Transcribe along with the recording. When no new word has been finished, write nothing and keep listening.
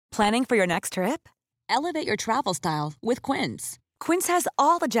Planning for your next trip? Elevate your travel style with Quince. Quince has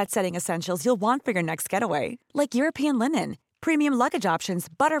all the jet-setting essentials you'll want for your next getaway, like European linen, premium luggage options,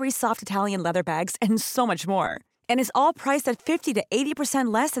 buttery soft Italian leather bags, and so much more. And is all priced at 50 to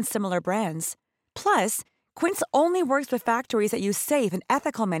 80% less than similar brands. Plus, Quince only works with factories that use safe and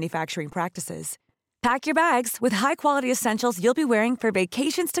ethical manufacturing practices. Pack your bags with high-quality essentials you'll be wearing for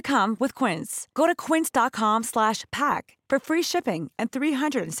vacations to come with Quince. Go to quince.com/pack for free shipping and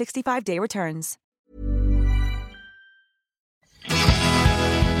 365-day returns.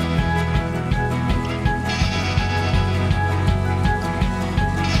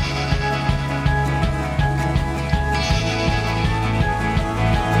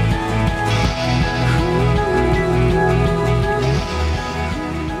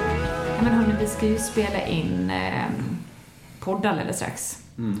 Men hörni, vi ska ju spela in podd alldeles strax.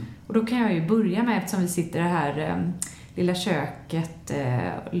 Och då kan jag ju börja med, eftersom vi sitter i det här lilla köket,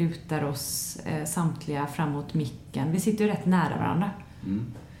 lutar oss samtliga framåt micken. Vi sitter ju rätt nära varandra.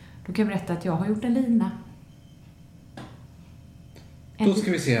 Då kan jag berätta att jag har gjort en lina. Då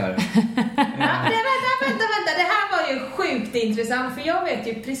ska vi se här. Vänta. Det här var ju sjukt intressant. För jag vet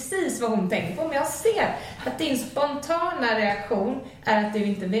ju precis vad hon tänker på. Men jag ser att din spontana reaktion är att du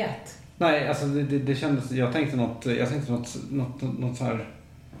inte vet. Nej, alltså det kändes... Jag tänkte något så här...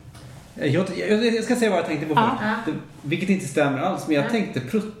 Jag ska säga vad jag tänkte på först. Vilket inte stämmer alls, men jag tänkte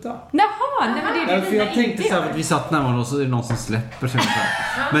prutta. Jaha, nej men det är för jag tänkte så här att vi satt närmare och så är det någon som släpper sig så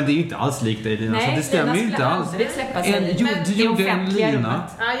här. Men det är ju inte alls likt dig, Lina, så det stämmer ju inte alls. Det släppa sig. Du gjorde en lina.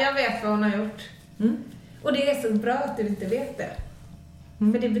 Ja, jag vet vad hon har gjort. Och det är så bra att du inte vet det.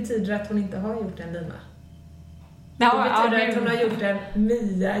 För det betyder att hon inte har gjort en lina. Det betyder att hon har gjort en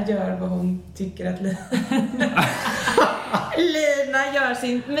Mia gör vad hon tycker att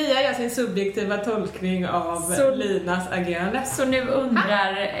Mia gör sin subjektiva tolkning av Linas agerande. Så nu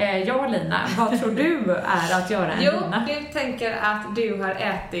undrar jag, Lina, vad tror du är att göra en lina? Jo, du tänker att du har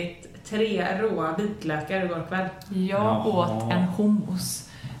ätit 3 råa vitlökar igår kväll. Jag åt en hummus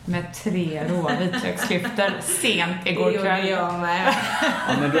med 3 råa vitlöksklyftor sent igår kväll. Det gjorde jag med.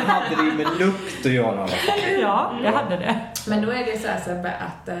 Ja, men du hade det ju med lukt att göra. Ja, jag hade det. Men då är det så här Sebbe,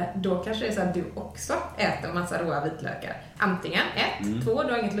 att då kanske det är så att du också äter en massa råa vitlökar. Antingen 1, 2,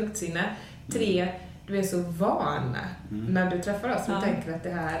 du har inget luktsinne. 3, du är så van när du träffar oss och tänker att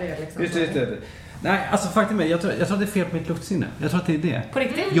det här är liksom... Just det. Nej, alltså faktum är, jag tror att det är fel på mitt luktsinne. Jag tror att det är det. På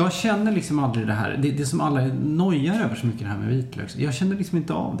riktigt? Jag känner liksom aldrig det här. Det som alla nojar över så mycket, det här med vitlök. Jag känner liksom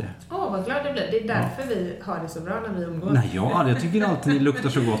inte av det. Vad glad det blir. Det är därför vi har det så bra när vi umgås. Nej, jag tycker alltid det luktar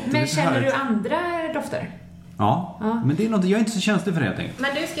så gott. Men känner du andra dofter? Ja, men det är något, jag är inte så känslig för det, jag tänkte.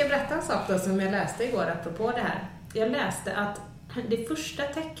 Men du, ska jag berätta en sak då som jag läste igår apropå det här. Jag läste att det första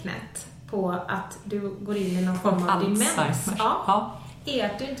tecknet på att du går in i någon form av demens är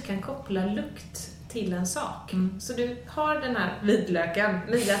att du inte kan koppla lukt till en sak. Så du har den här vitlöken,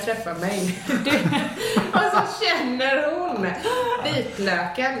 Mia träffar mig. Och så känner hon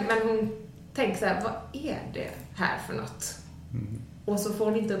vitlöken, men hon tänker så här, vad är det här för något? Och så får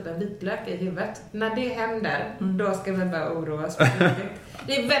hon inte upp en vitlök i huvudet. När det händer, då ska vi börja oroa oss.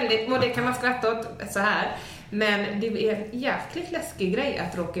 Det är väldigt, och det kan man skratta åt så här. Men det är en jäkligt läskig grej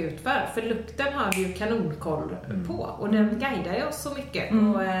att råka ut för lukten har vi ju kanonkoll på. Och den guidar ju oss så mycket. Och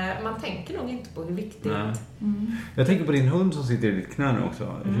man tänker nog inte på hur viktigt. Jag tänker på din hund som sitter i ditt knä nu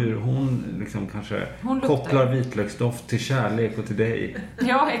också. Hur hon liksom kanske kopplar vitlöksdoft till kärlek och till dig.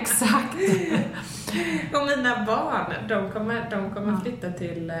 Ja, exakt. Och mina barn, de kommer flytta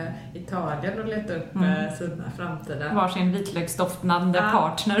till Italien och leta upp sina framtida. Varsin vitlöksdoftnande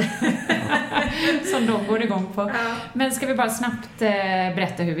partner. Som de går igång på. Ja. Men ska vi bara snabbt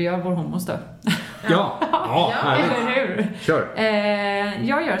berätta hur vi gör vår hummus då? Ja, eller hur? Kör.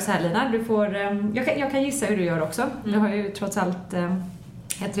 Jag gör så här, Lina. Du får, jag kan gissa hur du gör också. Du har ju trots allt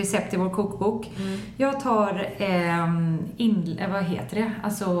ett recept i vår kokbok. Jag tar vad heter det?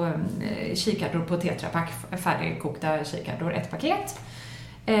 Alltså kikärtor på tetrapack, färdigkokta kikärtor, 1 paket.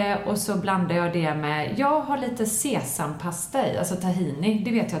 Och så blandar jag det med, jag har lite sesampasta i, alltså tahini,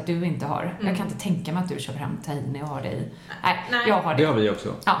 det vet jag att du inte har. Jag kan inte tänka mig att du köper hem tahini och har det i. Nej. Jag har det. Det har vi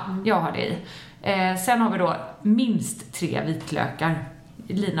också. Ja, jag har det i. Sen har vi då minst 3 vitlökar.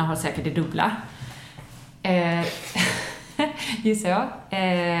 Lina har säkert det dubbla. Gissar jag.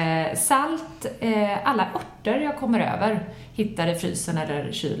 Salt, alla örter jag kommer över hittar i frysen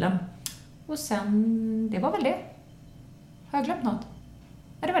eller kylen. Och sen, det var väl det. Har jag glömt något?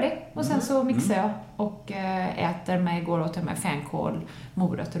 Ja, det var det. Och sen så mixar jag och äter med, går åt med fänkål,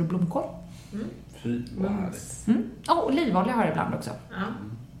 morötter och blomkål. Fy, vad härligt. Och olivolja har jag ibland också.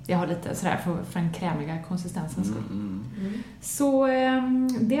 jag har lite sådär för den krämiga konsistensen. Så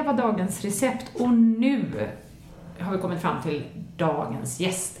det var dagens recept. Och nu har vi kommit fram till dagens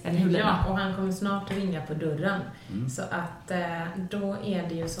gäst, eller hur Lina? Ja, och han kommer snart ringa på dörren. Så att då är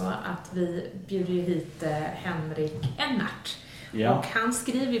det ju så att vi bjuder ju hit Henrik Ennert. Ja. Och han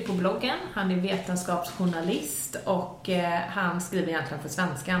skriver ju på bloggen, han är vetenskapsjournalist och han skriver egentligen för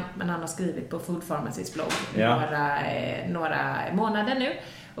Svenskan, men han har skrivit på Food Pharmacys blogg några månader nu.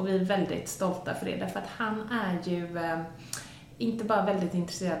 Och vi är väldigt stolta för det, därför att han är ju inte bara väldigt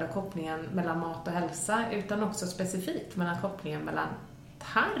intresserad av kopplingen mellan mat och hälsa, utan också specifikt mellan kopplingen mellan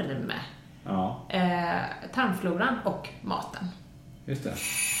tarmfloran och maten. Just det.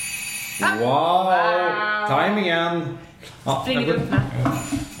 Wow! Timingen! Springer du upp här?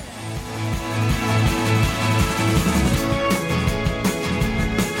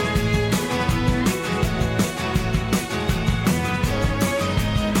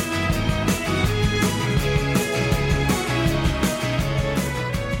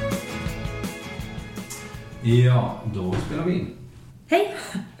 Ja, då spelar vi in. Hej!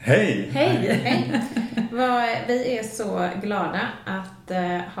 Hej! Hej! Vi är så glada att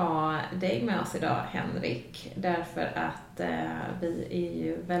ha dig med oss idag, Henrik. Därför att vi är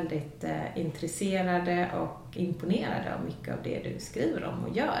ju väldigt intresserade och imponerade av mycket av det du skriver om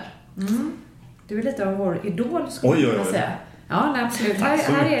och gör. Du är lite av vår idol, skulle man säga. Ja, absolut.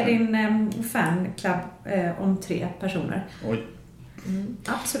 Här är din fanclub om 3 personer. Oj.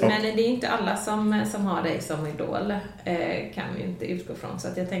 Absolut. Men det är inte alla som har dig som idol, kan vi inte utgå från. Så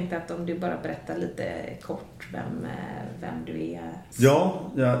att jag tänkte att om du bara berättar lite kort vem du är. Ja,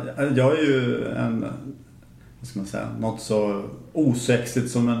 jag är ju en, vad ska man säga, något så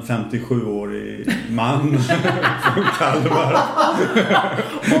osexigt som en 57-årig man från Kalmar.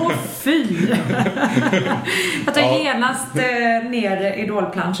 Åh fy! Jag tar genast ner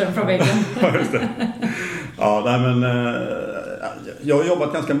idolplanschen från väggen. Ja, just det. Ja, nej men jag har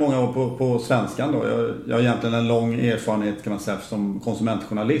jobbat ganska många år på Svenskan då. Jag har egentligen en lång erfarenhet, kan man säga, som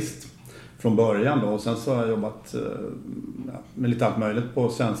konsumentjournalist från början då. Och sen så har jag jobbat med lite allt möjligt på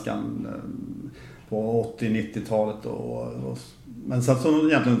Svenskan på 80-90-talet men sen så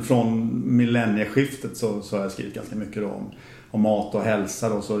egentligen från millennieskiftet så har jag skrivit ganska mycket då om mat och hälsa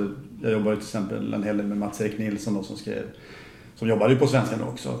då. Så jag jobbade till exempel en hel del med Mats-Erik Nilsson då, som jobbade ju på Svenskan då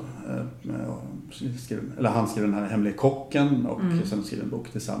också. Han skrev den här Hemliga kocken och sen skrev en bok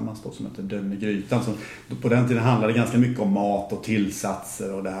tillsammans då som heter Döm i grytan. Så på den tiden handlade det ganska mycket om mat och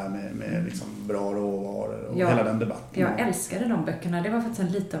tillsatser och det här med liksom bra råvaror och hela den debatten. Jag älskade de böckerna. Det var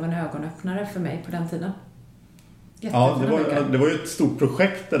faktiskt lite av en ögonöppnare för mig på den tiden. Ja, det var ju ett stort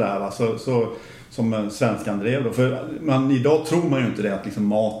projekt det där, va? Så som Svenskan drev då. För idag tror man ju inte det att liksom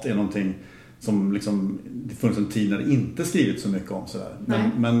mat är någonting som liksom, det funnits en tid när det inte skrivit så mycket om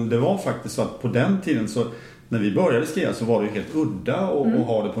sådär. Men det var faktiskt så att på den tiden så, när vi började skriva så var det ju helt udda att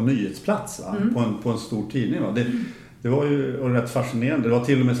ha det på nyhetsplats, va? På en stor tidning, va? Det var ju rätt fascinerande. Det var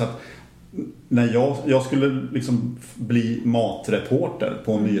till och med så att när jag skulle liksom bli matreporter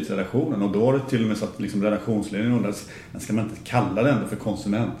på nyhetsredaktionen, och då var det till och med så att liksom redaktionsledningen undrade, ska man inte kalla det ändå för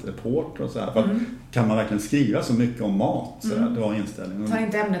konsumentreporter och så här, för kan man verkligen skriva så mycket om mat så där, det var inställningen. Tar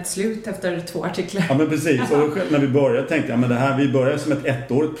inte ämnet slut efter 2 artiklar? Ja, men precis. Och när vi började tänkte jag, men det här, vi började som ett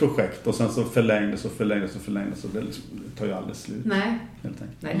 1-årigt projekt och sen så förlängdes och det tar ju aldrig slut. Nej,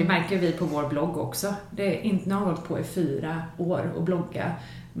 det märker vi på vår blogg också. Det är inte har hållit på i 4 år och blogga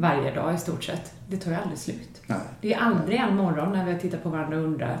varje dag i stort sett. Det tar ju aldrig slut. Nej. Det är aldrig en morgon när vi tittar på varandra och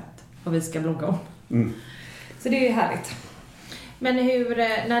undrat vad vi ska blogga om. Så det är härligt. Men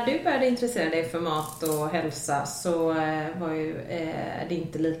när du började intressera dig för mat och hälsa så var ju det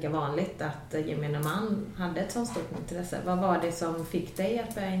inte lika vanligt att gemene man hade ett sånt stort intresse. Vad var det som fick dig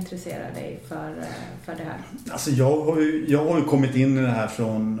att börja intressera dig för det här? Alltså jag har ju kommit in i det här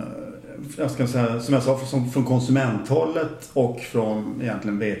från, jag ska säga, som jag sa, från konsumenthållet och från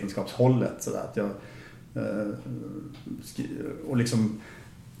egentligen vetenskapshållet. Så att jag och liksom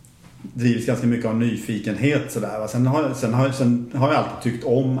drivs ganska mycket av nyfikenhet sådär. Sen har jag alltid tyckt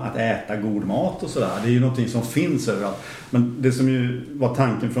om att äta god mat och sådär. Det är ju någonting som finns överallt. Men det som ju var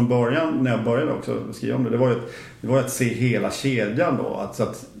tanken från början när jag började också skriva om det var ju att se hela kedjan då. Så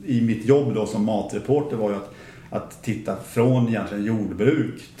att i mitt jobb då som matreporter var ju att titta från egentligen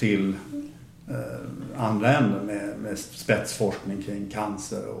jordbruk till andra änden med spetsforskning kring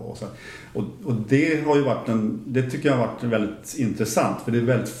cancer och så. Och det har ju varit det tycker jag har varit väldigt intressant, för det är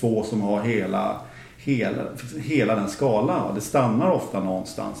väldigt få som har hela den skalan. Det stannar ofta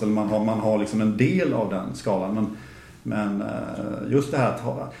någonstans, eller man har liksom en del av den skalan, Men just det här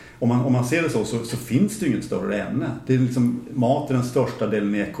att om man ser det så finns det ju inget större ämne. Det är liksom, mat är den största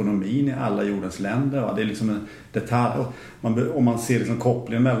delen i ekonomin i alla jordens länder. Va? Det är liksom en detalj. Om man ser liksom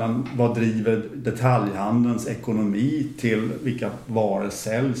kopplingen mellan vad driver detaljhandelns ekonomi till vilka varor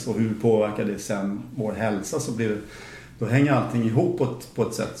säljs och hur påverkar det sen vår hälsa, så blir det, då hänger allting ihop på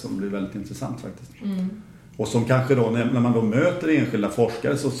ett sätt som blir väldigt intressant faktiskt. Och som kanske då, när man då möter enskilda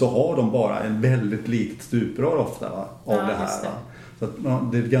forskare så har de bara en väldigt litet stuprör ofta, va, av det här. Va? Så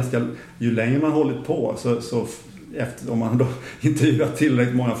att, det är ganska, ju längre man hållit på så efter, om man då intervjuat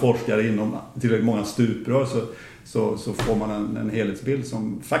tillräckligt många forskare inom tillräckligt många stuprör så får man en helhetsbild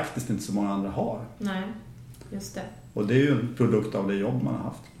som faktiskt inte så många andra har. Nej, just det. Och det är ju en produkt av det jobb man har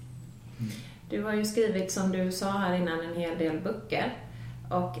haft. Du har ju skrivit, som du sa här innan, en hel del böcker.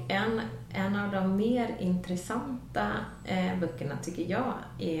 Och en av de mer intressanta böckerna tycker jag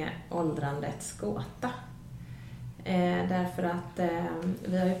är Åldrandets gåta. Därför att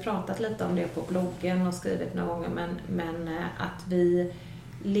vi har ju pratat lite om det på bloggen och skrivit några gånger, men att vi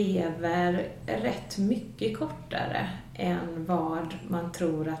lever rätt mycket kortare än vad man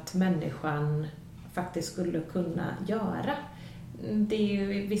tror att människan faktiskt skulle kunna göra. Det är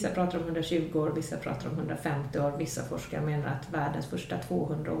ju, vissa pratar om 120 år, vissa pratar om 150 år, vissa forskare menar att världens första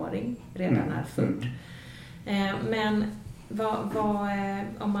 200-åring redan är född. Men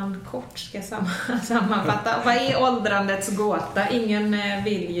om man kort ska sammanfatta, vad är åldrandets gåta? Ingen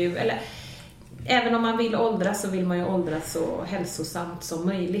vill ju, eller även om man vill åldras så vill man ju åldras så hälsosamt som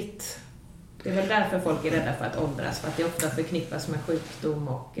möjligt. Det är väl därför folk är rädda för att åldras, för att det ofta förknippas med sjukdom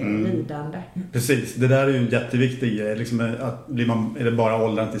och lidande. Precis, det där är ju en jätteviktig grej. Liksom är det bara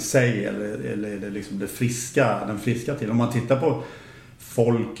åldrandet i sig eller är det liksom den friska till? Om man tittar på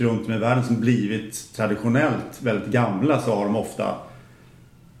folk runt om i världen som blivit traditionellt väldigt gamla, så har de ofta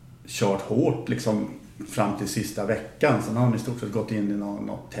kört hårt liksom fram till sista veckan. Sen har de i stort sett gått in i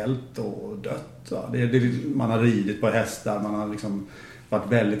något tält och dött. Va? Man har ridit på hästar, man har liksom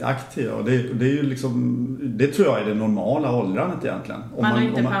varit väldigt aktiva, och det är ju liksom, det tror jag är det normala åldrandet egentligen. Man har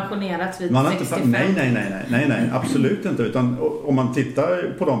inte pensionerats vid 65. Nej, absolut inte. Utan om man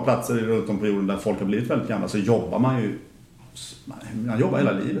tittar på de platser runt om på jorden där folk har blivit väldigt gamla, så jobbar man jobbar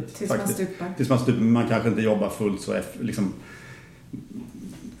hela livet. Tills man stupar. Men man kanske inte jobbar fullt så liksom,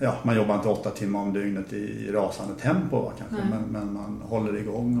 ja, man jobbar inte 8 timmar om dygnet i rasande tempo, va, kanske. Men man håller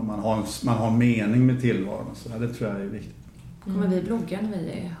igång och man har en mening med tillvaron. Så det tror jag är viktigt. Kommer vi blogga när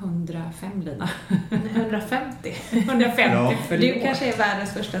vi är 105, Lina? 150. 150, ja. Du kanske är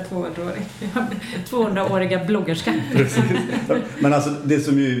världens första 200-åring. 200-åriga bloggerska. Precis. Men alltså, det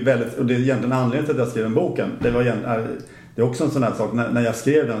som ju väldigt, och det är egentligen anledningen till att jag skrev den boken, det är också en sån här sak, när jag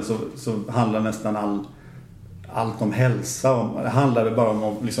skrev den så handlar nästan allt om hälsa. Det handlade bara om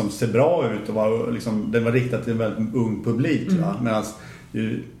att liksom se bra ut och vara, liksom, det var riktat till en väldigt ung publik. Va? Medan det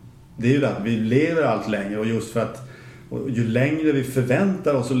är ju det att vi lever allt längre, och just för att ju längre vi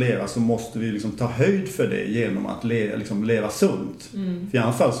förväntar oss att leva så måste vi liksom ta höjd för det genom att leva sunt. För i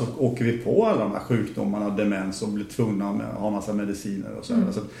alla fall så åker vi på alla de här sjukdomarna och demens och blir tvungna att ha massa mediciner och så.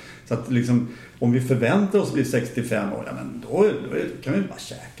 Så att liksom, om vi förväntar oss att bli 65 år, ja, men då kan vi bara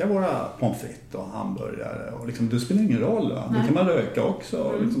käka våra pommes frites och hamburgare. Och liksom, det spelar ingen roll. Va? Då kan man röka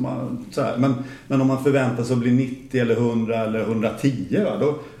också. Liksom, så här. Men om man förväntar sig att bli 90 eller 100 eller 110, va?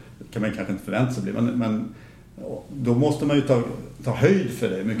 Då kan man kanske inte förvänta sig att bli. Men då måste man ju ta höjd för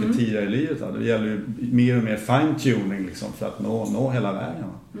det mycket tidigare i livet. Det gäller ju mer och mer fine-tuning liksom, för att nå hela vägen.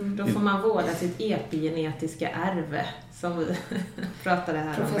 Då får man vårda sitt epigenetiska arv, som vi pratade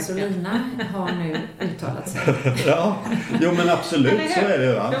här om. Professor Lina har nu uttalat sig. Ja, jo men absolut, så är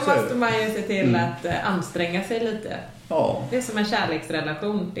det. Va? Då måste man ju se till att anstränga sig lite. Ja. Det är som en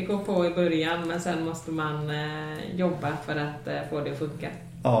kärleksrelation. Det går på i början, men sen måste man jobba för att få det att funka.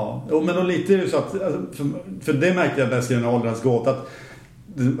 Ja, men då lite är det så att, för det märkte jag när jag skrev åldrandets gåta, att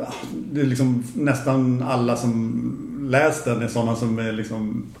det är liksom nästan alla som läst den är sådana som är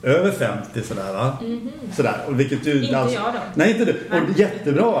liksom över 50 sådär, va? Sådär, och vilket ju inte alltså, jag då. Nej, inte du. Och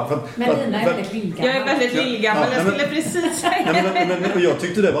jättebra, va? Men Lina är väldigt lillgammal. Jag är väldigt lillgammal, jag skulle precis säga. Men jag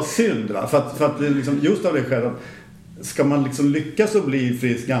tyckte det var synd, va? För att liksom, just av det skälet, ska man liksom lyckas att bli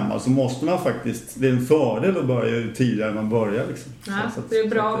frisk gammal så måste man faktiskt, det är en fördel att börja tidigare än man börjar liksom. Ja, så det är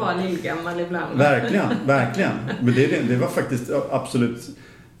bra att vara lillgammal ibland. Verkligen. Men det var faktiskt absolut,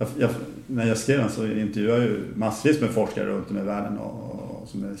 när jag skrev den så intervjuade jag ju massvis med forskare runt om i världen och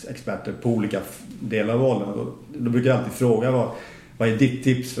som är experter på olika delar av åldern. Då brukar jag alltid fråga vad är ditt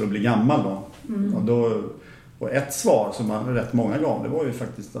tips för att bli gammal då? Och ett svar som man rätt många gav, det var ju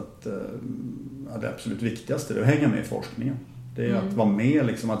faktiskt att det absolut viktigaste är att hänga med i forskningen. Det är att vara med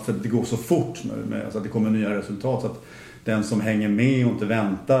liksom, för att det går så fort nu alltså att det kommer nya resultat, så att den som hänger med och inte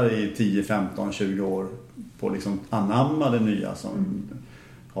väntar i 10, 15, 20 år på liksom anamma det nya som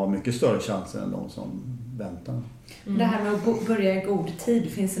har mycket större chanser än de som väntar. Det här med att börja i god tid,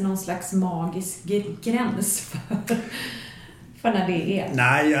 finns det någon slags magisk gräns för när det är?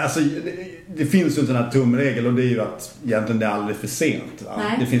 Nej, alltså det finns ju en sån här tumregel, och det är ju att egentligen det är aldrig för sent.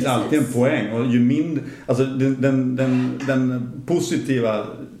 Nej, det finns alltid en poäng, och ju mindre, alltså den positiva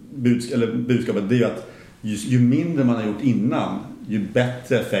budskapet, det är ju att ju mindre man har gjort innan, ju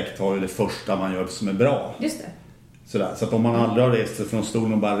bättre effekt har ju det första man gör som är bra. Just det. Sådär. Så att om man aldrig har rest sig från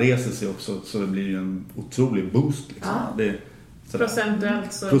stolen och bara reser sig upp, så det blir ju en otrolig boost liksom. Ja.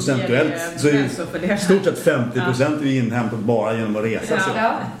 Procentuellt så är det stort sett 50% vi inhämtat bara genom att resa sig.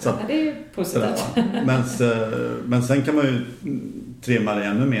 Ja, så det är ju positivt. Men sen kan man ju trimma det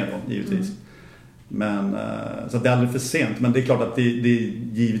ännu mer då, givetvis. Men, så att det är aldrig för sent. Men det är klart att det är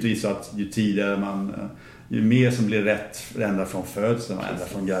givetvis så att ju tidigare ju mer som blir rätt ända från födseln och ända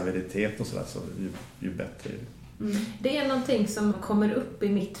från graviditet och sådär, så ju bättre är det. Det är någonting som kommer upp i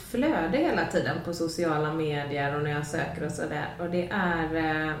mitt flöde hela tiden på sociala medier och när jag söker och sådär. Och det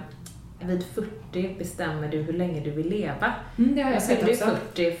är vid 40 bestämmer du hur länge du vill leva. Det har jag sett också.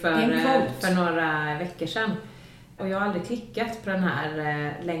 40 för några veckor sedan. Och jag har aldrig klickat på den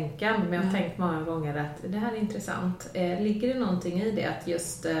här länken, men jag har tänkt många gånger att det här är intressant. Ligger det någonting i det att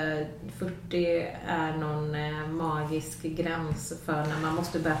just 40 är någon magisk gräns för när man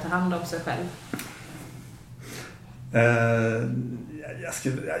måste börja ta hand om sig själv?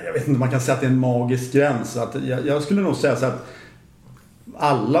 Jag vet inte om man kan säga att det är en magisk gräns. Att jag skulle nog säga så att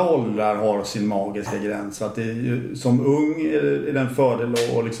alla åldrar har sin magiska gräns. Att det är, som ung är det en fördel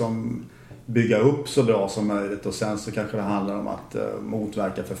att liksom bygga upp så bra som möjligt, och sen så kanske det handlar om att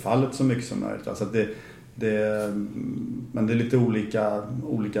motverka förfallet så mycket som möjligt. Alltså att men det är lite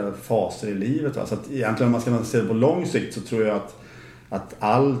olika faser i livet. Så att egentligen om man ska se det på lång sikt, så tror jag att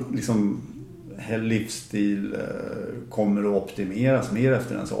all liksom livsstil kommer att optimeras mer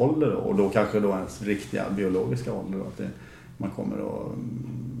efter ens ålder, och då kanske då ens riktiga biologiska ålder, att man kommer att,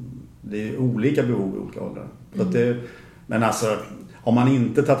 det är olika behov i olika åldrar. Så att men alltså har man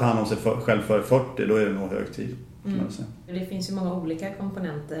inte tagit hand om sig själv före 40, då är det nog hög tid. Det finns ju många olika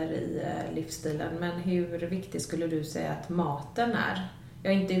komponenter i livsstilen, men hur viktigt skulle du säga att maten är?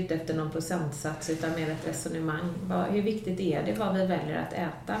 Jag är inte ute efter någon procentsats utan mer ett resonemang. Hur viktigt är det vad vi väljer att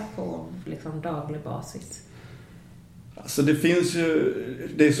äta på liksom daglig basis? Alltså det finns ju,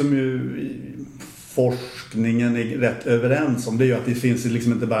 det som ju forskningen är rätt överens om, det är ju att det finns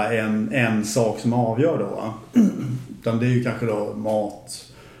liksom inte bara en sak som avgör då, va? Utan det är ju kanske då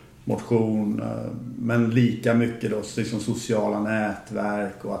mat, motion, men lika mycket då liksom sociala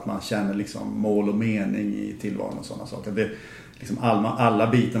nätverk, och att man känner liksom mål och mening i tillvaron och sådana saker. Det, liksom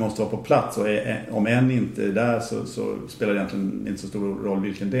alla bitar måste vara på plats, och om en inte är där så spelar det egentligen inte så stor roll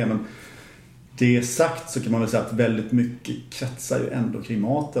vilken det är. Men det sagt så kan man väl säga att väldigt mycket kretsar ju ändå kring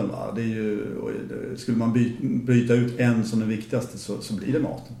maten, va? Det är ju, skulle man bryta ut en som den viktigaste så blir det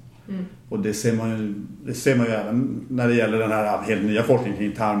maten. Och det ser man ju även när det gäller den här helt nya forskningen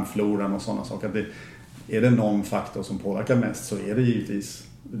kring tarmfloran och sådana saker. Att är det någon faktor som påverkar mest, så är det givetvis,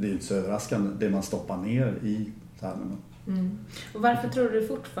 det är inte så överraskande, det man stoppar ner i tarmen. Och varför tror du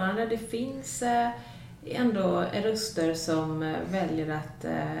fortfarande det finns ändå röster som väljer att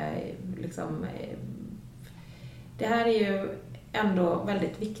liksom, det här är ju ändå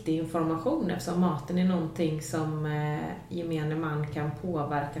väldigt viktig information, eftersom maten är någonting som gemene man kan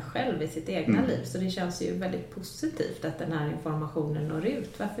påverka själv i sitt egna liv. Så det känns ju väldigt positivt att den här informationen når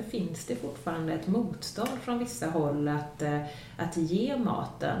ut. Varför finns det fortfarande ett motstånd från vissa håll att ge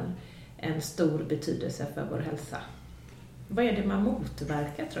maten en stor betydelse för vår hälsa? Vad är det man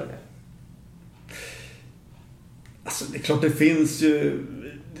motverkar, tror du? Alltså det är klart,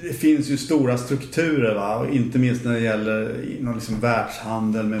 det finns ju stora strukturer, va? Och inte minst när det gäller inom liksom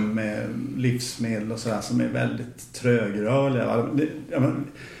världshandel med livsmedel och sådär, som är väldigt trögrörliga, va?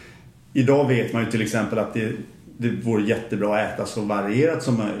 Idag vet man ju till exempel att det vore jättebra att äta så varierat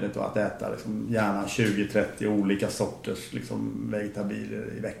som möjligt, och att äta liksom gärna 20-30 olika sorters liksom vegetabilier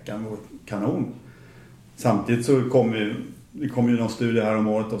i veckan vore kanon. Samtidigt så kommer ju någon studie här om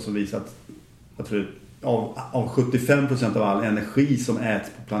året och så visar att jag tror av 75% av all energi som äts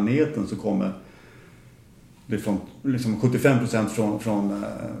på planeten, så kommer det från liksom 75% från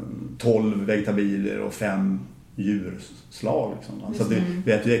 12 vegetabilier och 5 djurslag liksom. Så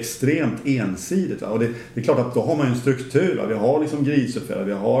det är ju extremt ensidigt, va? Och det är klart att då har man ju en struktur, va? Vi har liksom grisuppfödare,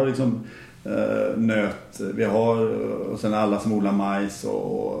 vi har liksom nöt, vi har och sen alla som odlar majs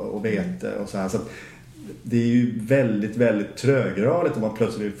och vete och så här. Så att det är ju väldigt, väldigt trögrörligt om man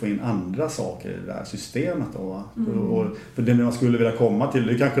plötsligt vill få in andra saker i det här systemet då. Och för det man skulle vilja komma till,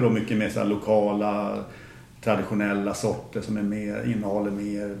 det är kanske då mycket mer så här lokala, traditionella sorter som är mer, innehåller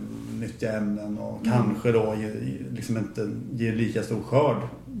mer nyttiga ämnen och kanske då liksom inte ger lika stor skörd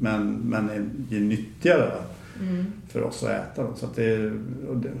men ger nyttigare för oss att äta då. Så att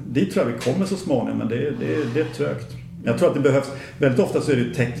det tror jag vi kommer så småningom, men det är trögt. Jag tror att det behövs, väldigt ofta så är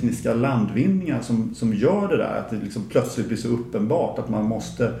det tekniska landvinningar som gör det där, att det liksom plötsligt blir så uppenbart att man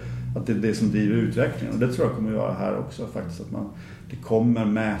måste, att det är det som driver utvecklingen, och det tror jag kommer att göra här också faktiskt, att det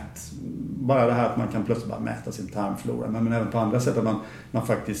kommer bara det här att man kan plötsligt bara mäta sin tarmflora, men även på andra sätt att man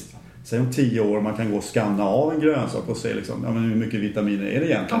faktiskt, säg om 10 år man kan gå och skanna av en grönsak och se liksom, men hur mycket vitaminer är det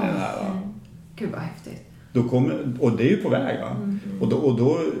egentligen i den här, va? Gud vad häftigt. Och det är ju på väg, va? Och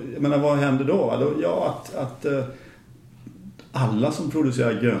då jag menar, vad händer då? Ja, att alla som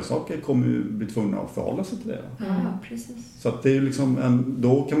producerar grönsaker kommer ju bli tvungna att förhålla sig till det. Ja, precis. Så att det är ju liksom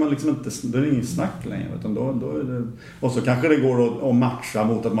då kan man liksom inte, då är det ingen snack längre, utan då är det, och så kanske det går att matcha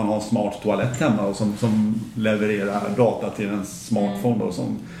mot att man har en smart toalett hemma och som levererar data till en smartphone då,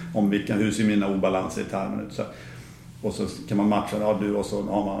 som om hur ser mina obalanser i tarmen ut, så. Och så kan man matcha och så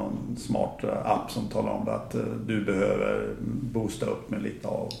har man en smart app som talar om att du behöver boosta upp med lite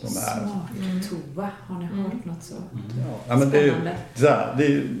av de här. Smart toa, har ni hört något så? Ja, men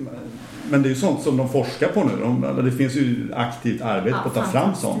men det är ju sånt som de forskar på nu. Det finns ju aktivt arbete på att ta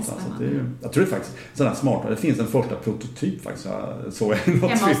fram sånt. Så jag tror det faktiskt sådana smarta. Det finns en första prototyp faktiskt. Så är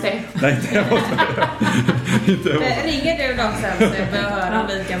något hemma hos dig? Nej, inte hemma hos mig. Ringer du då sen så jag behöver om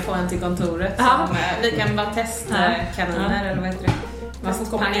vi kan få en till kontoret? Som, vi kan bara testa kaniner eller vad heter det? Man får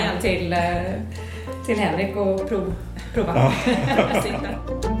komma ner till Henrik och prova.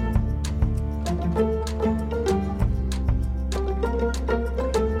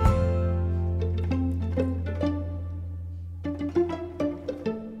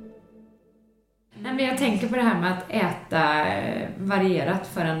 Jag tänker på det här med att äta varierat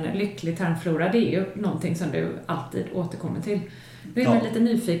för en lycklig tarmflora. Det är ju någonting som du alltid återkommer till. Du är lite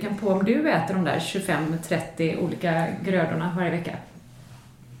nyfiken på om du äter de där 25-30 olika grödorna varje vecka.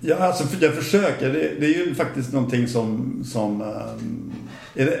 Ja, alltså jag försöker. Det är ju faktiskt någonting som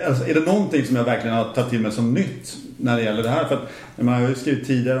är det någonting som jag verkligen har tagit till mig som nytt när det gäller det här? För att jag har ju skrivit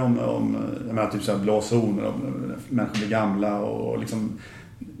tidigare om typ så här blåzoner, om människor blir gamla och liksom,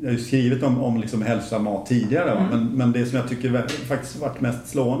 jag har ju skrivit om liksom hälsosam mat tidigare, men det som jag tycker faktiskt varit mest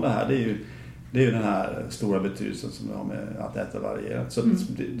slående här, det är ju den här stora betydelsen som vi har med att äta varierat. Så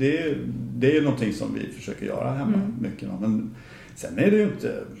det är någonting som vi försöker göra hemma mycket. Men sen är det ju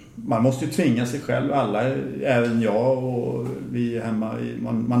inte, man måste ju tvinga sig själv, alla, även jag och vi hemma,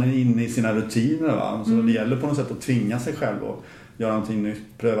 man är inne i sina rutiner, va? Så det gäller på något sätt att tvinga sig själv och göra någonting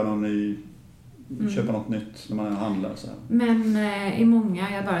nytt, pröva någon ny, köpa något nytt när man handlar. Så. Men i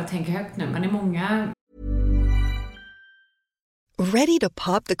många, jag bara tänker högt nu, men i många... Ready to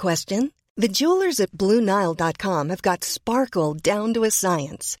pop the question? The jewelers at BlueNile.com have got sparkle down to a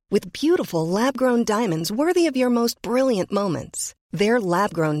science with beautiful lab-grown diamonds worthy of your most brilliant moments. Their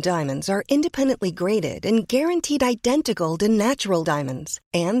lab-grown diamonds are independently graded and guaranteed identical to natural diamonds,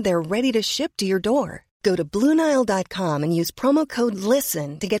 and they're ready to ship to your door. Go to BlueNile.com and use promo code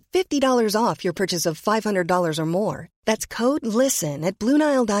LISTEN to get $50 off your purchase of $500 or more. That's code LISTEN at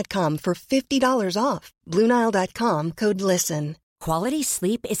BlueNile.com for $50 off. BlueNile.com, code LISTEN. Quality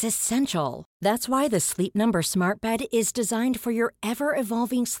sleep is essential. That's why the Sleep Number Smart Bed is designed for your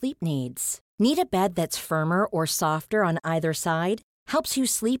ever-evolving sleep needs. Need a bed that's firmer or softer on either side? Helps you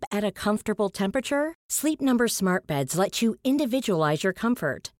sleep at a comfortable temperature? Sleep Number Smart Beds let you individualize your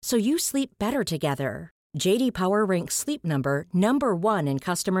comfort, so you sleep better together. J.D. Power ranks Sleep Number #1 in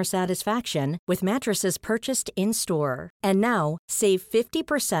customer satisfaction with mattresses purchased in-store. And now, save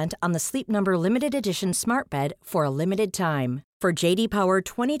 50% on the Sleep Number Limited Edition Smart Bed for a limited time. For J.D. Power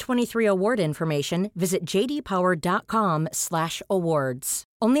 2023 award information, visit jdpower.com/awards.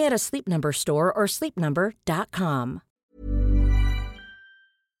 Only at a Sleep Number store or sleepnumber.com.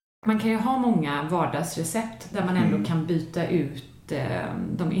 Man kan ju ha många vardagsrecept där man ändå kan byta ut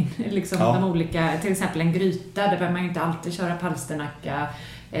de olika, till exempel en gryta, där behöver man ju inte alltid köra palsternacka,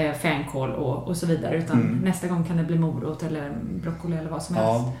 fänkål och så vidare, utan nästa gång kan det bli morot eller broccoli eller vad som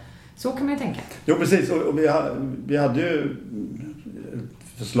helst. Så kan man ju tänka. Jo, precis. Och vi hade ju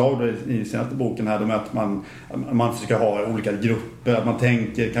förslag i senaste boken här om att man försöker ha olika grupper, att man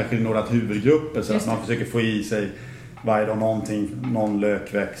tänker kanske i några huvudgrupper, så att man försöker få i sig varje dag någon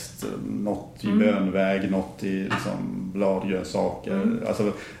lökväxt, något i bönväg, något i liksom bladgrönsaker.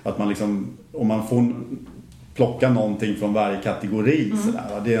 Alltså att man liksom, om man får plocka någonting från varje kategori,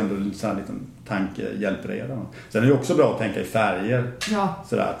 sådär, det är ändå en sån här liten tankehjälpreda. Sen är det också bra att tänka i färger. Ja.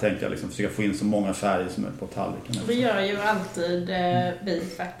 Sådär, tänka liksom försöka få in så många färger som möjligt på tallriken. Vi gör ju alltid vi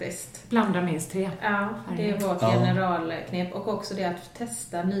faktiskt. Blanda minst 3. Ja, det är vårt generalknep. Och också det att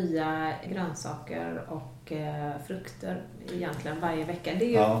testa nya grönsaker och frukter egentligen varje vecka.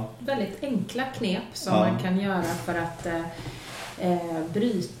 Det är ju väldigt enkla knep som man kan göra för att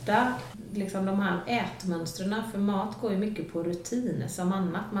bryta liksom de här ätmönstren. För mat går ju mycket på rutin som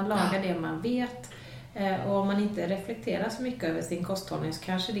annat. Man lagar det man vet. Och om man inte reflekterar så mycket över sin kosthållning så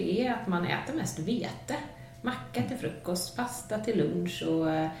kanske det är att man äter mest vete. Macka till frukost, pasta till lunch och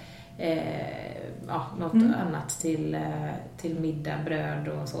något annat till middag, bröd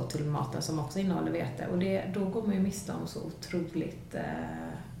och så till maten som också innehåller vete. Och då går man ju miste om så otroligt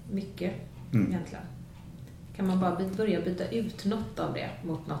mycket egentligen. Kan man bara börja byta ut något av det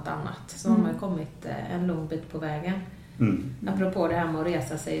mot något annat så har man kommit en lång bit på vägen. Apropå det här med att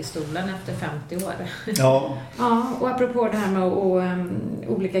resa sig i stolen efter 50 år. Ja, och apropå det här med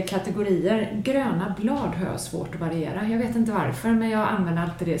olika kategorier. Gröna blad har jag svårt att variera. Jag vet inte varför, men jag använder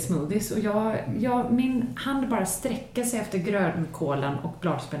alltid det i smoothies. Och min hand bara sträcker sig efter grönkålen och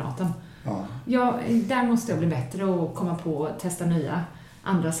bladspenaten. Där måste jag bli bättre och komma på och testa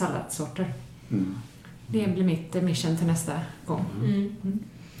andra salladssorter. Det blir mitt mission till nästa gång.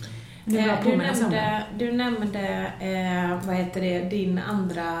 Du nämnde din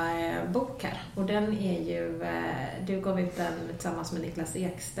andra bok här. Och den är ju, du gav ut den tillsammans med Niklas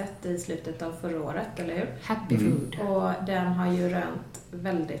Ekstedt i slutet av förra året, eller hur? Happy Food. Och den har ju rönt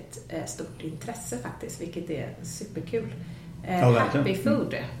väldigt stort intresse faktiskt, vilket är superkul. Happy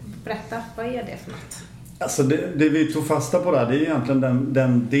Food, berätta, vad är det för något? Alltså det vi tog fasta på där, det är egentligen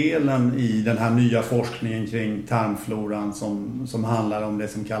den delen i den här nya forskningen kring tarmfloran som handlar om det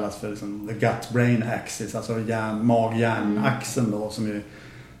som kallas för liksom, the gut-brain axis, alltså mag-hjärn-axeln då, som är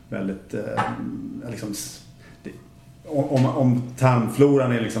väldigt liksom, om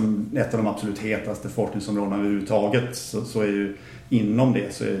tarmfloran är liksom ett av de absolut hetaste forskningsområdena överhuvudtaget, så är ju inom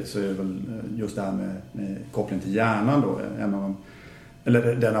det så är väl just det här med kopplingen till hjärnan då en av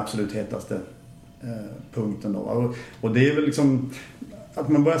eller den absolut hetaste punkten då. Och det är väl liksom att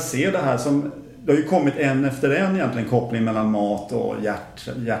man börjar se det här som det har ju kommit en efter en egentligen koppling mellan mat och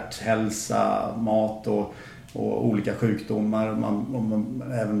hjärthälsa, mat och olika sjukdomar,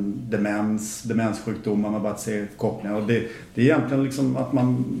 även demenssjukdomar, man bara ser kopplingar. Och det är egentligen liksom att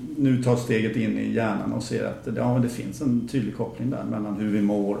man nu tar steget in i hjärnan och ser att det finns en tydlig koppling där mellan hur vi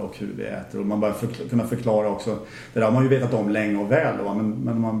mår och hur vi äter. Och man börjar kunna förklara också, det där har man ju vetat om länge och väl då,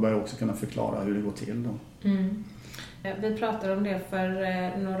 men man börjar också kunna förklara hur det går till då. Vi pratade om det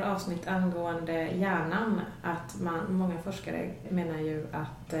för några avsnitt angående hjärnan, att många forskare menar ju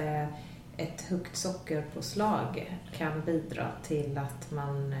att ett högt sockerpåslag kan bidra till att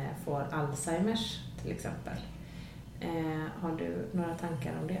man får Alzheimers till exempel. Har du några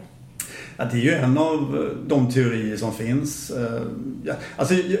tankar om det? Ja, det är ju en av de teorier som finns.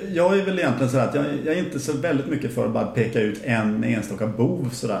 Jag är väl egentligen så att jag är inte så väldigt mycket för att bara peka ut en enstaka bov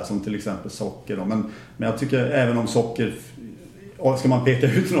sådär, som till exempel socker då. Men jag tycker även om socker, ska man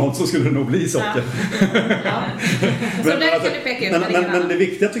peka ut något så skulle det nog bli socker. Ja. Så där kan du peka ut. Men det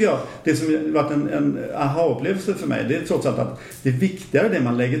viktiga tycker jag, det som har varit en aha-upplevelse för mig, det är trots allt att det är viktigare det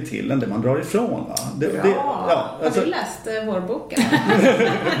man lägger till än det man drar ifrån. Va? Har du läst vår bok?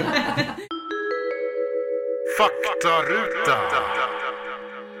 Faktaruta.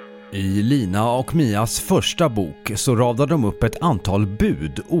 I Lina och Mias första bok så radar de upp ett antal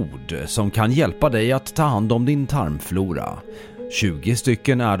budord som kan hjälpa dig att ta hand om din tarmflora. 20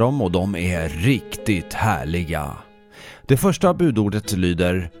 stycken är de och de är riktigt härliga. Det första budordet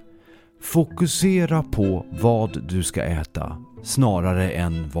lyder: fokusera på vad du ska äta snarare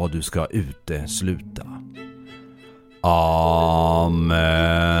än vad du ska utesluta. Amen.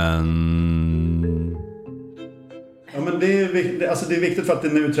 Ja, men det är viktigt för att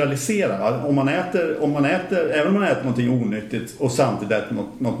det neutraliserar. Va? Om man äter, även om man äter någonting onyttigt och samtidigt äter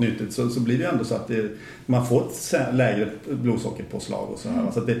något nyttigt, så blir det ändå så att man får ett lägre blodsockerpåslag och så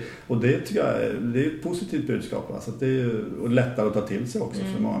här. Så att det tycker jag det är ett positivt budskap. Va? Så att det är lättare att ta till sig också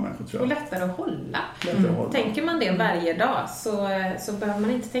för många människor, tror jag. Och lättare att hålla. Tänker man det varje dag så behöver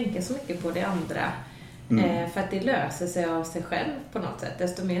man inte tänka så mycket på det andra. För att det löser sig av sig själv på något sätt.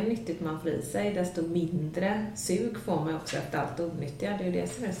 Desto mer nyttigt man får i sig, desto mindre sug får man också efter allt onyttiga. Det är ju det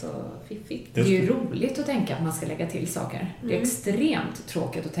som är så fiffigt. Det är ju roligt att tänka att man ska lägga till saker. Det är extremt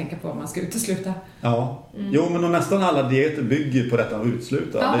tråkigt att tänka på vad man ska utesluta. Ja, jo, men nästan alla dieter bygger på detta att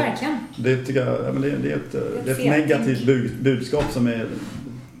utesluta. Ja, verkligen. Det tycker jag, det är ett negativt budskap som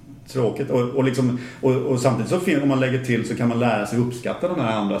tråkigt. Och samtidigt så om man lägger till så kan man lära sig uppskatta de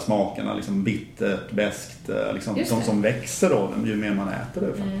här andra smakerna. Liksom bittert, beskt, liksom, som växer då ju mer man äter det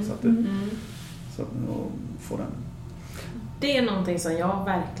faktiskt. Så att få den. Det är någonting som jag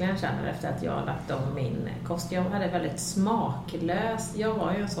verkligen känner efter att jag har lagt om min kost. Jag hade väldigt smaklös. Jag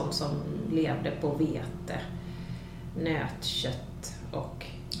var ju en sån som levde på vete, nötkött och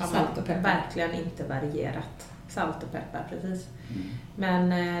salt och peppar. Verkligen inte varierat. Salt och peppar, precis. Men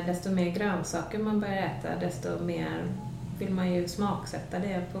desto mer grönsaker man börjar äta, desto mer vill man ju smaksätta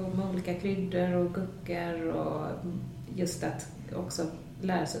det med olika kryddor och guckor och just att också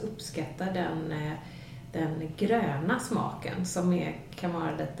lära sig uppskatta den gröna smaken som kan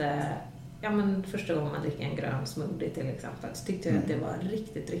vara lite, första gången man dricker en grön smoothie till exempel så tyckte jag att det var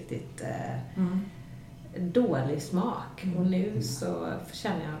riktigt, riktigt dålig smak och nu så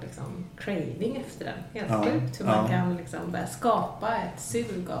känner jag liksom craving efter den. Helt sjukt hur man kan liksom börja skapa ett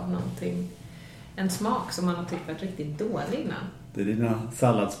sug av någonting, en smak som man har tyckt varit riktigt dålig innan. Det är dina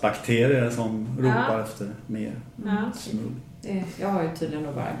salladsbakterier som ropar efter mer smoothie. Jag har ju tydligen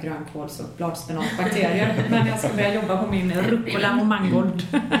då bara grönkåls- och bladspenatbakterier men jag ska börja jobba på min rucola och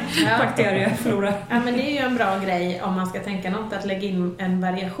mangold-bakterieflora. Ja, men det är ju en bra grej om man ska tänka något att lägga in en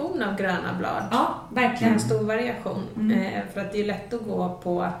variation av gröna blad. Ja, verkligen. En stor variation. För att det är lätt att gå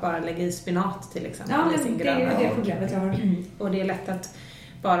på att bara lägga i spinat till exempel. Ja, men det är ju det problemet jag har. Och det är lätt att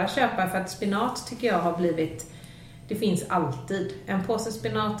bara köpa för att spinat tycker jag har blivit, det finns alltid. En påse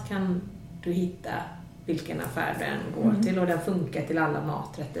spinat kan du hitta vilken affär den går till och den funkar till alla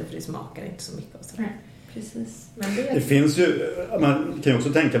maträtter för det smakar inte så mycket och så. Precis. Men det finns ju, man kan ju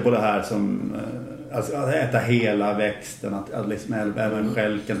också tänka på det här som alltså att äta hela växten, att liksom även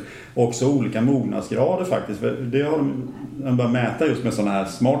skälken, också olika mognadsgrader faktiskt. För det har de börjat mäta just med sådana här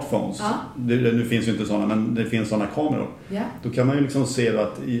smartphones. Nu finns ju inte sådana, men det finns sådana kameror. Då kan man ju liksom se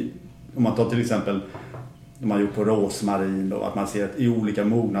att om man tar till exempel de har gjort på rosmarin då, att man ser att i olika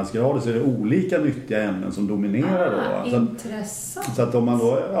mognadsgrader så är det olika nyttiga ämnen som dominerar då. Intressant. Så att om man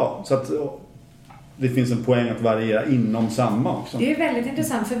då, så att det finns en poäng att variera inom samma också. Det är väldigt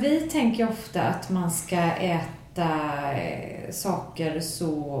intressant för vi tänker ofta att man ska äta saker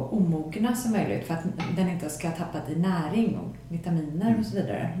så omogna som möjligt för att den inte ska ha tappat i näring och vitaminer och så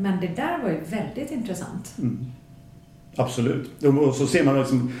vidare. Men det där var ju väldigt intressant. Absolut. Och så ser man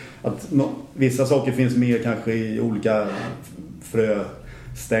liksom att vissa saker finns mer kanske i olika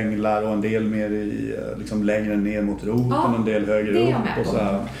fröstänglar och en del mer i liksom längre ner mot roten och en del högre upp och så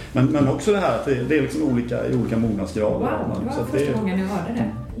här. Men också det här att det är liksom olika i olika mognadsgrader. Wow, det var första gången jag hörde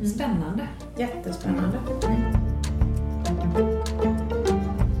det. Spännande. Jättespännande.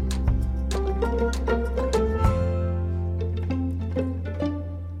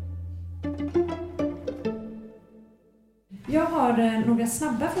 Jag har några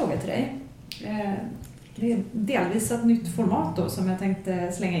snabba frågor till dig. Det är delvis ett nytt format då som jag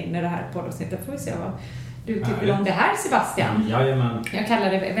tänkte slänga in i det här poddavsnittet. Får vi se vad du tycker om det här, Sebastian. Jajamän. Jag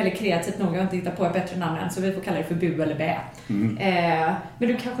kallar det väldigt kreativt nog. Jag har inte hittat på ett bättre namn än, så vi får kalla det för bu eller bä. Men du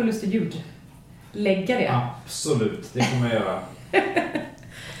kanske har lust att ljudlägga det? Absolut, det kommer jag göra.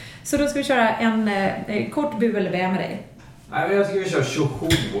 Så då ska vi köra en kort bu eller bä med dig. Nej, jag ska vi köra tjoho.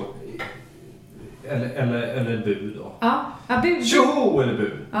 Eller bu då. Ja, bu. Tjoho eller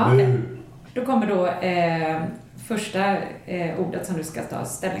bu. Ja, okay. Då kommer då första ordet som du ska ta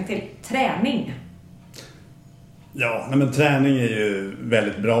ställning till. Träning. Ja, men träning är ju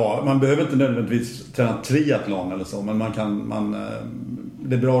väldigt bra. Man behöver inte nödvändigtvis träna triathlon eller så, men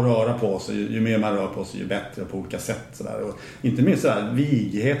det är bra att röra på sig. Ju mer man rör på sig, ju bättre på olika sätt. Sådär. Och inte minst sådär,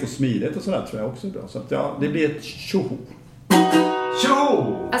 vighet och smidighet och sådär tror jag också är bra. Så att, det blir ett tjoho.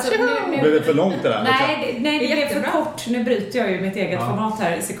 Alltså, nu blev det för långt det där? Nej, det blev för kort. Nu bryter jag ju mitt eget format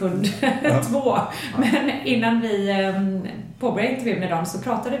här i sekund 2. Men innan vi påbörjade intervjun med dem så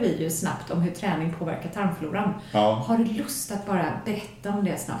pratade vi ju snabbt om hur träning påverkar tarmfloran. Har du lust att bara berätta om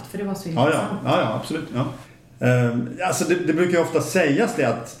det snabbt? För det var så intressant. Ja, absolut. Ja. Alltså det brukar ju ofta sägas det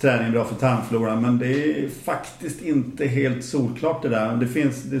att träning är bra för tarmfloran, men det är faktiskt inte helt solklart det där.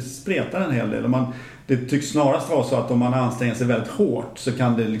 Det spretar en hel del. Det tycks snarast vara så att om man anstränger sig väldigt hårt så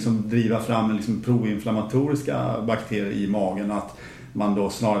kan det liksom driva fram en liksom proinflammatoriska bakterier i magen, att man då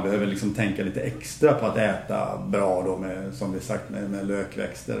snarare behöver liksom tänka lite extra på att äta bra då med, som vi sagt, med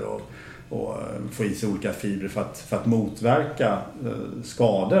lökväxter och få i sig olika fibrer för att motverka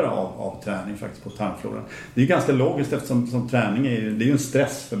skador av träning faktiskt på tarmfloran. Det är ju ganska logiskt eftersom träning det är ju en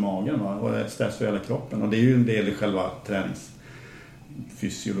stress för magen, va? Och stress för hela kroppen, och det är ju en del i själva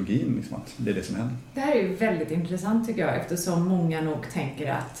träningsfysiologin liksom, att det är det som händer. Det här är ju väldigt intressant tycker jag, eftersom många nog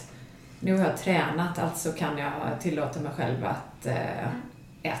tänker att nu har jag tränat, alltså kan jag tillåta mig själv att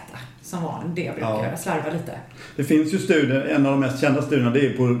äta som vanligt. Det brukar jag slarva lite. Det finns ju studier, en av de mest kända studierna, det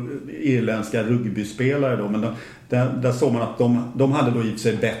är på irländska rugbyspelare då, men där såg man att de hade då i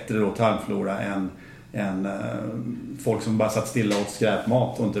sig bättre då tarmflora än folk som bara satt stilla och åt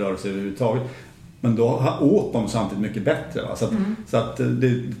skräpmat och inte rörde sig överhuvudtaget. Men då åt de samtidigt mycket bättre. Va? Så att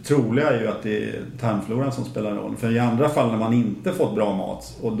det troliga är ju att det är tarmfloran som spelar roll. För i andra fall när man inte fått bra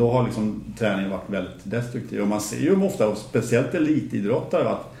mat, och då har liksom träningen varit väldigt destruktiv. Och man ser ju ofta, och speciellt elitidrottare,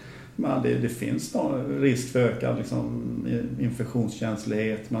 att det finns någon risk för ökad liksom,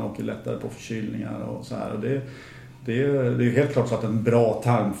 infektionskänslighet. Man åker lättare på förkylningar och så här. Och det är ju helt klart så att en bra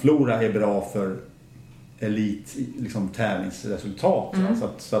tarmflora är bra för elit liksom tävlingsresultat.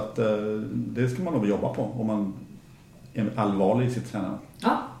 Så att det ska man nog jobba på om man är allvarlig i sitt tränande.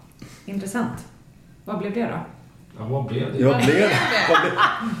 Ja, intressant. Vad blev det då? Ja, vad blev det?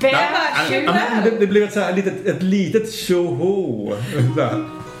 Det blev ett litet tjoho.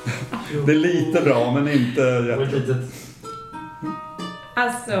 Det är lite bra, men inte ett litet.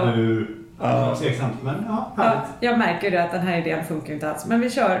 Alltså men jag märker ju att den här idén funkar inte alls. Men vi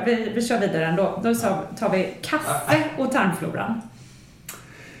kör vidare ändå. Då tar vi kaffe och tarmfloran.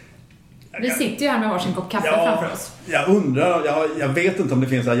 Vi sitter ju här med varsin kopp kaffe framför oss. Jag undrar, jag vet inte om det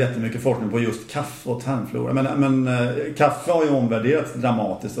finns så här jättemycket forskning på just kaffe och tarmflora. Men kaffe har ju omvärderats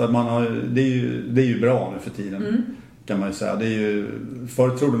dramatiskt. Det är ju bra nu för tiden. Kan man ju säga.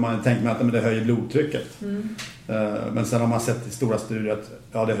 Förr trodde man, tänkte man att det höjer blodtrycket. Men sen har man sett i stora studier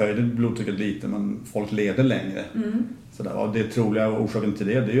att det höjer blodtrycket lite, men folk lever längre. Och det troliga orsaken till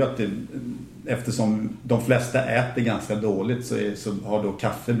det är ju att eftersom de flesta äter ganska dåligt så har då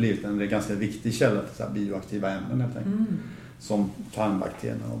kaffe blivit en ganska viktig källa till så här bioaktiva ämnen helt enkelt. Som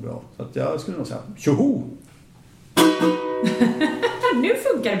tarmbakterierna och bra. Så att jag skulle nog säga tjoho! Nu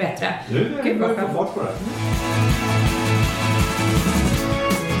funkar det bättre. Nu börjar vi få fart på det.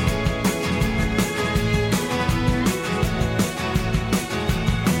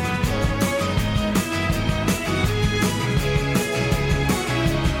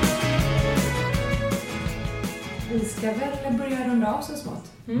 Vi ska väl börja runda av så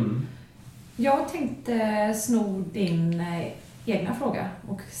smått. Jag tänkte sno din egna fråga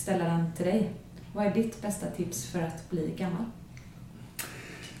och ställa den till dig. Vad är ditt bästa tips för att bli gammal?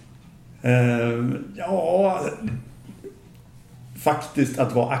 Faktiskt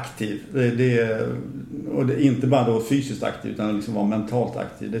att vara aktiv. Det är inte bara då fysiskt aktiv, utan liksom vara mentalt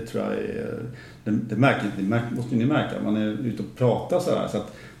aktiv. Det tror jag är... Det måste ni märka. Man är ute och pratar sådär, så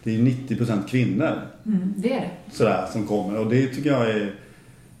att det är 90% kvinnor. Det är det. Sådär, som kommer. Och det tycker jag är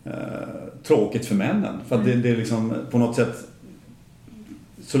tråkigt för männen. För att det är liksom på något sätt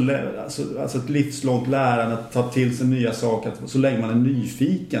alltså ett livslångt lärande, att ta till sig nya saker. Så länge man är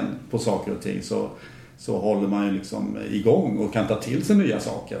nyfiken på saker och ting så håller man ju liksom igång och kan ta till sig nya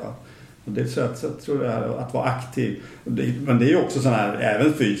saker. Va? Och det så tror jag att vara aktiv. Men det är ju också sån här,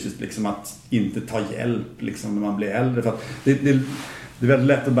 även fysiskt, liksom, att inte ta hjälp liksom, när man blir äldre. För att det är väldigt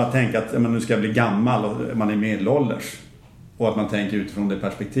lätt att bara tänka att nu ska jag bli gammal och man är medelålders. Och att man tänker utifrån det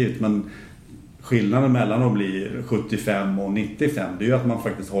perspektivet. Men skillnaden mellan att bli 75 och 95, det är ju att man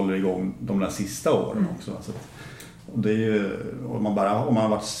faktiskt håller igång de där sista åren också. Så och det är ju, om man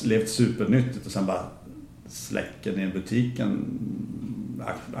har levt supernyttigt och sen bara släcker ner butiken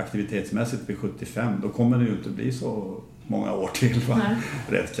aktivitetsmässigt vid 75, då kommer det ju inte bli så många år till, va?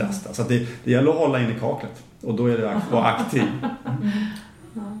 Rätt krasta. Så att det gäller att hålla in i kaklet, och då är det att vara aktiv.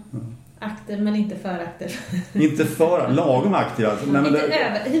 Aktiv men inte för aktiv. Inte för, lagom aktiv alltså.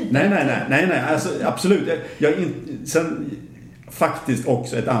 Nej, alltså, absolut. Sen faktiskt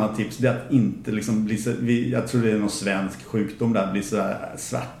också ett annat tips, det är att inte liksom bli så, jag tror det är någon svensk sjukdom där, blir så där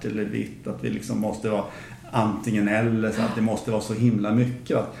svart eller vitt, att vi liksom måste vara antingen eller, så att det måste vara så himla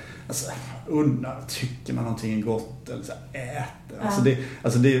mycket att, alltså, tycker man någonting är gott eller så äter.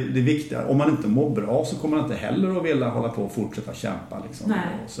 Alltså det är viktigt. Om man inte mår bra så kommer man inte heller att vilja hålla på och fortsätta kämpa liksom.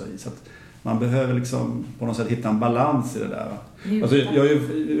 Och så att man behöver liksom på något sätt hitta en balans i det där. Alltså, jag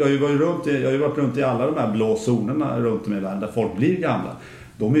har ju varit runt i alla de här blå zonerna runt om i världen där folk blir gamla.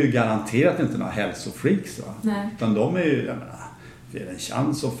 De är ju garanterat inte några hälsofreaks, va? Nej. Utan de är ju, det är en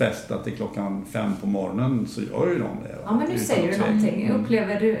chans att festa till 5:00 på morgonen, så gör ju de det. Ja, men nu säger du någonting.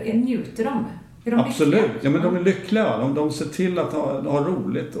 Upplever du, njuter de? Är de absolut, lyckliga? Ja, men de är lyckliga. De ser till att ha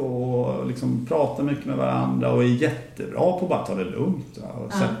roligt och liksom prata mycket med varandra och är jättebra på att bara ta det lugnt, va?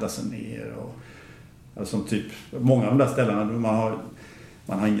 Och sätta sig ner. Och, som typ, många av de där ställena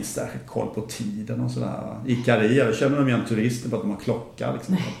man har ingen särskilt koll på tiden och sådär. I Karia känner de igen turister på att de har klocka.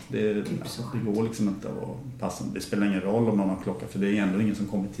 Liksom. Det går liksom inte att passa. Det spelar ingen roll om någon har klocka, för det är ändå ingen som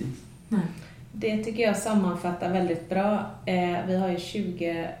kommer tid. Nej. Det tycker jag sammanfattar väldigt bra. Vi har ju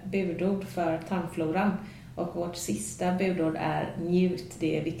 20 budord för tarmfloran. Och vårt sista budord är njut,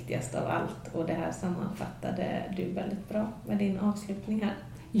 det är viktigast av allt. Och det här sammanfattade du väldigt bra med din avslutning här.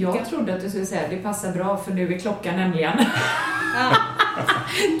 Jag trodde att du skulle säga att det passar bra för nu är klockan nämligen.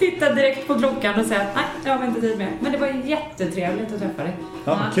 Titta direkt på klockan och säga att nej, jag har inte tid med. Men det var jättetrevligt att träffa dig.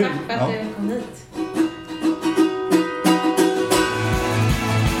 Ja, kul. Tack för att du kom hit.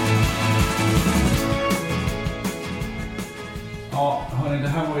 Ja, hörni, det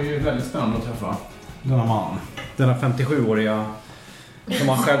här var ju väldigt spännande att träffa denna man. Denna 57-åriga, som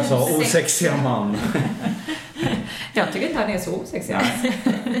han själv sa, osexiga man. Jag tycker inte han är så osexig.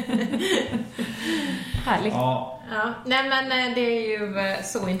 Härligt. Ja, nej men det är ju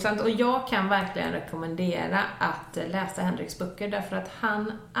så intressant och jag kan verkligen rekommendera att läsa Henriks böcker därför att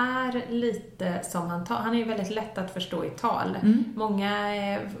han är lite som han är ju väldigt lätt att förstå i tal. Många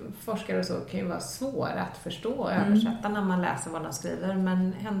forskare och så kan ju vara svåra att förstå och översätta när man läser vad de skriver,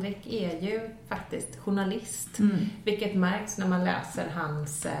 men Henrik är ju faktiskt journalist, vilket märks när man läser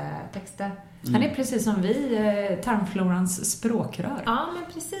hans texter. Han är precis som vi, tarmflorans språkrör. Ja,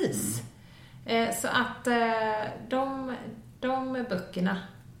 men precis. Så att de böckerna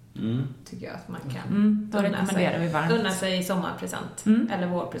tycker jag att man kan då rekommenderar vi varmt. Unna sig i sommarpresent eller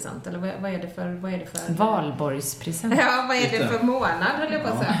vårpresent eller vad är det för Valborgspresent. Ja, vad är det för månad höll jag på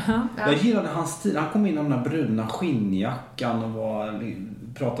att säga. Jag gillade hans stil. Han kom in i den där bruna skinnjackan och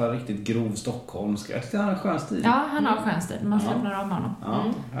pratade riktigt grov stockholmska. Jag tyckte han har en skön stil. Ja, han har en skön stil. Man släpper av honom. Ja,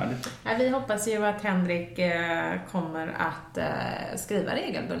 härligt. Ja, vi hoppas ju att Henrik kommer att skriva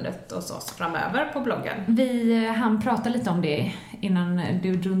regelbundet hos oss framöver på bloggen. Han pratade lite om det innan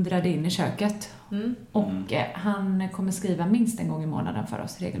du dundrade in i köket. Och han kommer skriva minst en gång i månaden för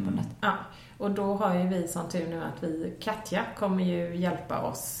oss regelbundet. Ja, och då har ju vi som tur nu att Katja kommer ju hjälpa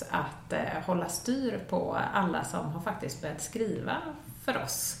oss att hålla styr på alla som har faktiskt börjat skriva för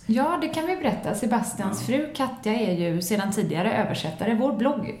oss. Ja, det kan vi berätta. Sebastians fru Katja är ju sedan tidigare översättare. Vår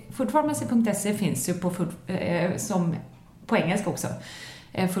blogg, foodpharmacy.se, finns ju som på engelska också.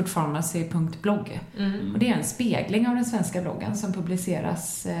 foodpharmacy.blogg. Och det är en spegling av den svenska bloggen som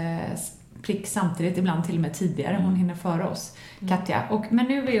publiceras prick samtidigt, ibland till och med tidigare. Hon hinner före oss, Katja. Men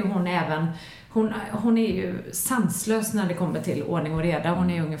nu är ju hon även... Hon är ju sanslös när det kommer till ordning och reda. Hon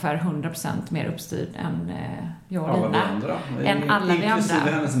är ungefär 100% mer uppstyrd än jag och Lina. Än alla vi andra.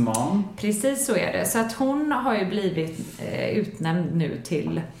 Inklusive hennes man. Precis så är det. Så att hon har ju blivit utnämnd nu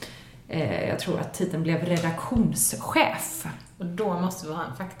till... jag tror att titeln blev redaktionschef. Och då måste vi ha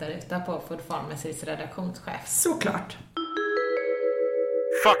en faktaruta på Food Pharmacys redaktionschef. Såklart.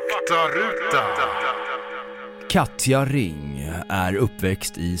 Faktaruta. Katja Ring är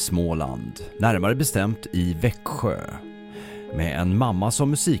uppväxt i Småland, närmare bestämt i Växjö. Med en mamma som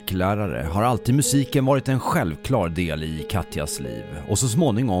musiklärare har alltid musiken varit en självklar del i Katjas liv och så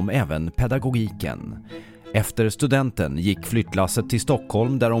småningom även pedagogiken. Efter studenten gick flyttlasset till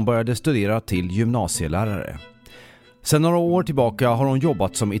Stockholm där hon började studera till gymnasielärare. Sedan några år tillbaka har hon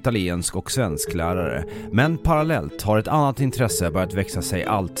jobbat som italiensk och svensklärare, men parallellt har ett annat intresse börjat växa sig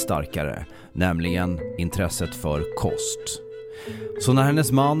allt starkare, nämligen intresset för kost. Så när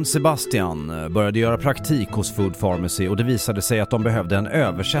hennes man Sebastian började göra praktik hos Food Pharmacy och det visade sig att de behövde en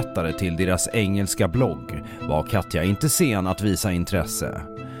översättare till deras engelska blogg, var Katja inte sen att visa intresse.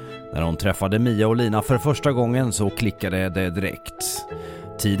 När hon träffade Mia och Lina för första gången så klickade det direkt.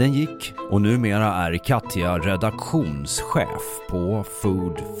 Tiden gick och numera är Katja redaktionschef på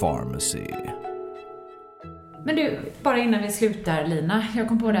Food Pharmacy. Men du, bara innan vi slutar Lina, jag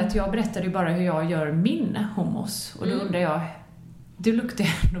kom på det att jag berättade ju bara hur jag gör min hummus. Och då undrar jag, du luktar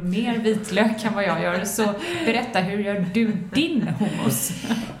ändå mer vitlök än vad jag gör, så berätta, hur gör du din hummus?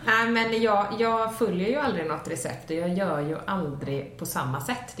 Nej, men jag följer ju aldrig något recept och jag gör ju aldrig på samma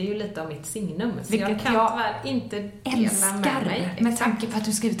sätt. Det är ju lite av mitt signum. Så vilket jag kan tyvärr inte dela med mig. Med tanke på att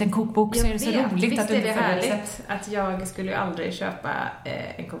du skrivit en kokbok så är det så roligt att du inte följer recept. Att jag skulle ju aldrig köpa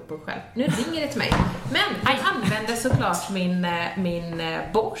en kokbok själv. Nu ringer det till mig. Men jag använder såklart min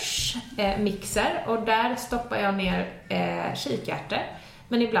Bosch mixer och där stoppar jag ner kikärtor.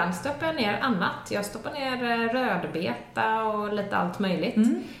 Men ibland stoppar jag ner annat. Jag stoppar ner rödbeta och lite allt möjligt.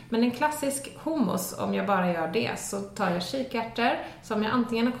 Men en klassisk hummus, om jag bara gör det, så tar jag kikärtor som jag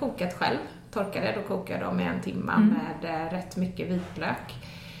antingen har kokat själv. Torkar det, då kokar jag dem i 1 timme med rätt mycket vitlök.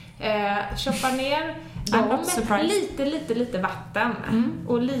 Choppar ner dem med lite vatten,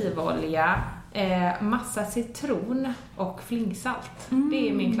 olivolja, massa citron och flingsalt. Det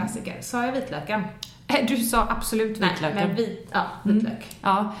är min klassiker. Så har jag vitlöken. Du sa absolut vitlök. Nej, men vitlök.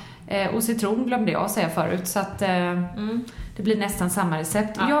 Ja, och citron glömde jag säga förut. Så att, Det blir nästan samma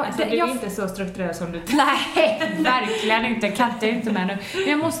recept. Ja, alltså, du är inte så strukturerad som du... Nej, verkligen inte. Katte är inte med nu. Men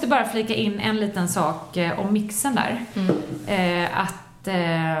jag måste bara flika in en liten sak om mixen där.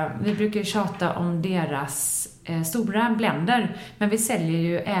 Vi brukar tjata om deras stora blender, men vi säljer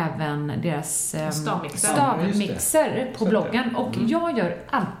ju även deras stavmixer på bloggen. Och jag gör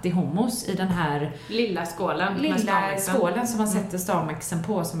alltid hummus i den här lilla skålen som man sätter stavmixen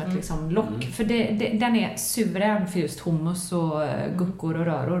på som ett liksom lock. För den är suverän för just hummus och guckor och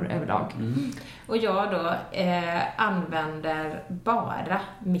röror överlag. Och jag då använder bara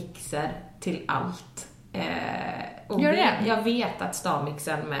mixer till allt. Och jag vet att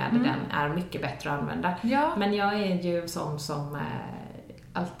stavmixen med den är mycket bättre att använda. Ja. Men jag är ju sån som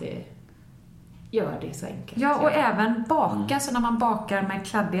alltid gör det så enkelt. Ja, och även baka. Så när man bakar med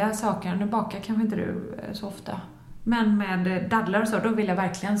kladdiga saker, nu bakar kanske inte du så ofta. Men med dadlar och så, då vill jag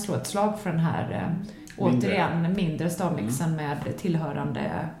verkligen slå ett slag för den här återigen mindre stavmixen med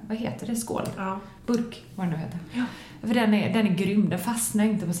tillhörande, vad heter det, skål? Ja. Burk, vad det nu heter. Ja. För den är grym, den fastnar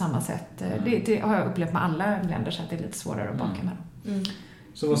inte på samma sätt. Det har jag upplevt med alla blender, så att det är lite svårare att baka med dem.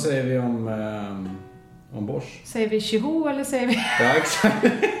 Så vad säger vi om Bosch? Säger vi tjoho eller säger vi... Ja, exakt.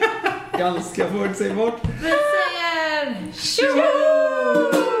 Ganska förutsägbart. Vi säger tjoho!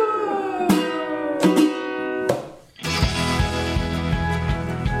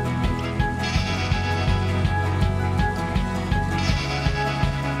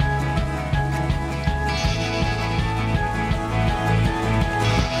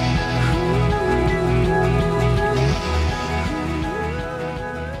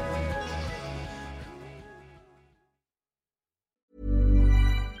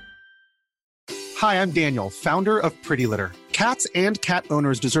 Hi, I'm Daniel, founder of Pretty Litter. Cats and cat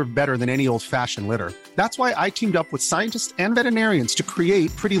owners deserve better than any old-fashioned litter. That's why I teamed up with scientists and veterinarians to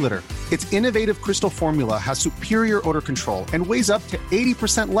create Pretty Litter. Its innovative crystal formula has superior odor control and weighs up to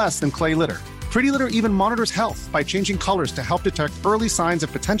 80% less than clay litter. Pretty Litter even monitors health by changing colors to help detect early signs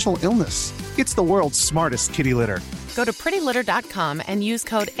of potential illness. It's the world's smartest kitty litter. Go to prettylitter.com and use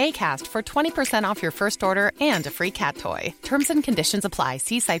code ACAST for 20% off your first order and a free cat toy. Terms and conditions apply.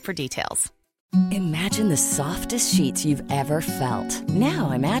 See site for details. Imagine the softest sheets you've ever felt.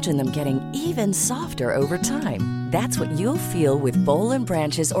 Now imagine them getting even softer over time. That's what you'll feel with Boll &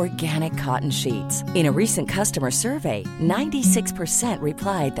 Branch's organic cotton sheets. In a recent customer survey, 96%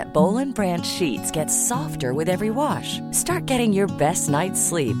 replied that Boll & Branch sheets get softer with every wash. Start getting your best night's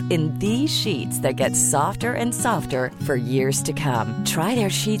sleep in these sheets that get softer and softer for years to come. Try their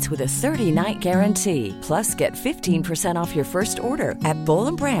sheets with a 30-night guarantee. Plus, get 15% off your first order at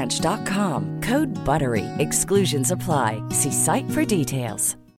bollandbranch.com. Code BUTTERY. Exclusions apply. See site for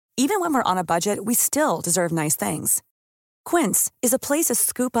details. Even when we're on a budget, we still deserve nice things. Quince is a place to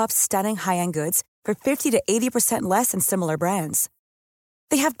scoop up stunning high-end goods for 50 to 80% less than similar brands.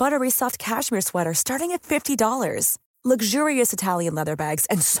 They have buttery soft cashmere sweaters starting at $50, luxurious Italian leather bags,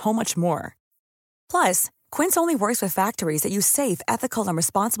 and so much more. Plus, Quince only works with factories that use safe, ethical, and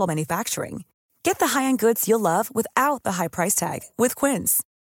responsible manufacturing. Get the high-end goods you'll love without the high price tag with Quince.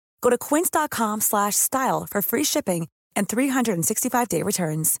 Go to quince.com/style for free shipping and 365-day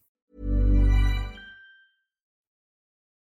returns.